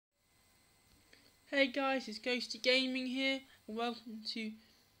Hey guys, it's Ghosty Gaming here, and welcome to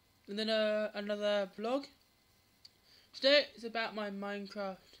another vlog. Today it's about my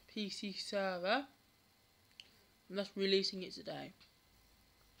Minecraft PC server, and that's releasing it today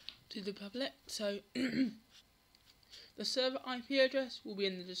to the public. So the server IP address will be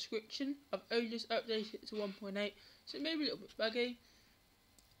in the description. I've only just updated it to 1.8, so it may be a little bit buggy.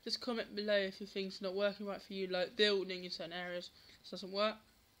 Just comment below if your thing's not working right for you, like building in certain areas doesn't work.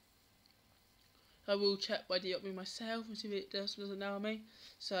 I will check by DLP myself and see if it doesn't allow me.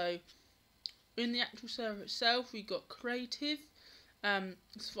 So, in the actual server itself, we got creative,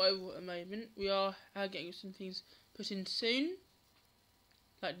 survival at the moment. We are getting some things put in soon,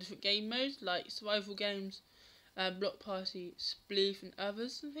 like different game modes, like survival games, block party, spleef, and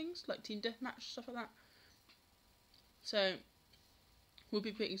others and things like team deathmatch, stuff like that. So, we'll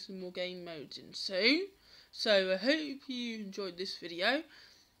be putting some more game modes in soon. So, I hope you enjoyed this video.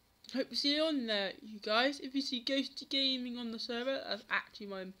 Hope to see you on there, you guys. If you see Ghosty Gaming on the server, that's actually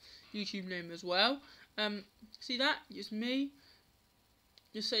my YouTube name as well. See that? It's me.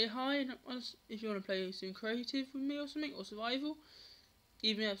 Just say hi, and if you want to play some creative with me or something, or survival,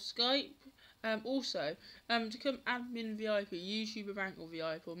 even have Skype. Also, to become admin VIP, YouTuber rank or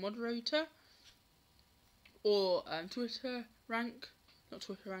VIP or moderator, or Twitter rank, not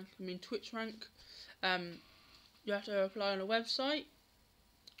Twitter rank, I mean Twitch rank. You have to apply on a website.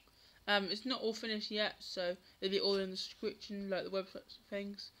 It's not all finished yet, so it'll be all in the description, like the websites and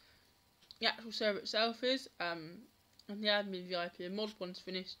things. The actual server itself is, and the admin VIP and mod one's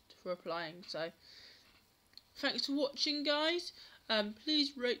finished for applying. So, thanks for watching, guys.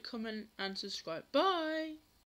 Please rate, comment, and subscribe. Bye.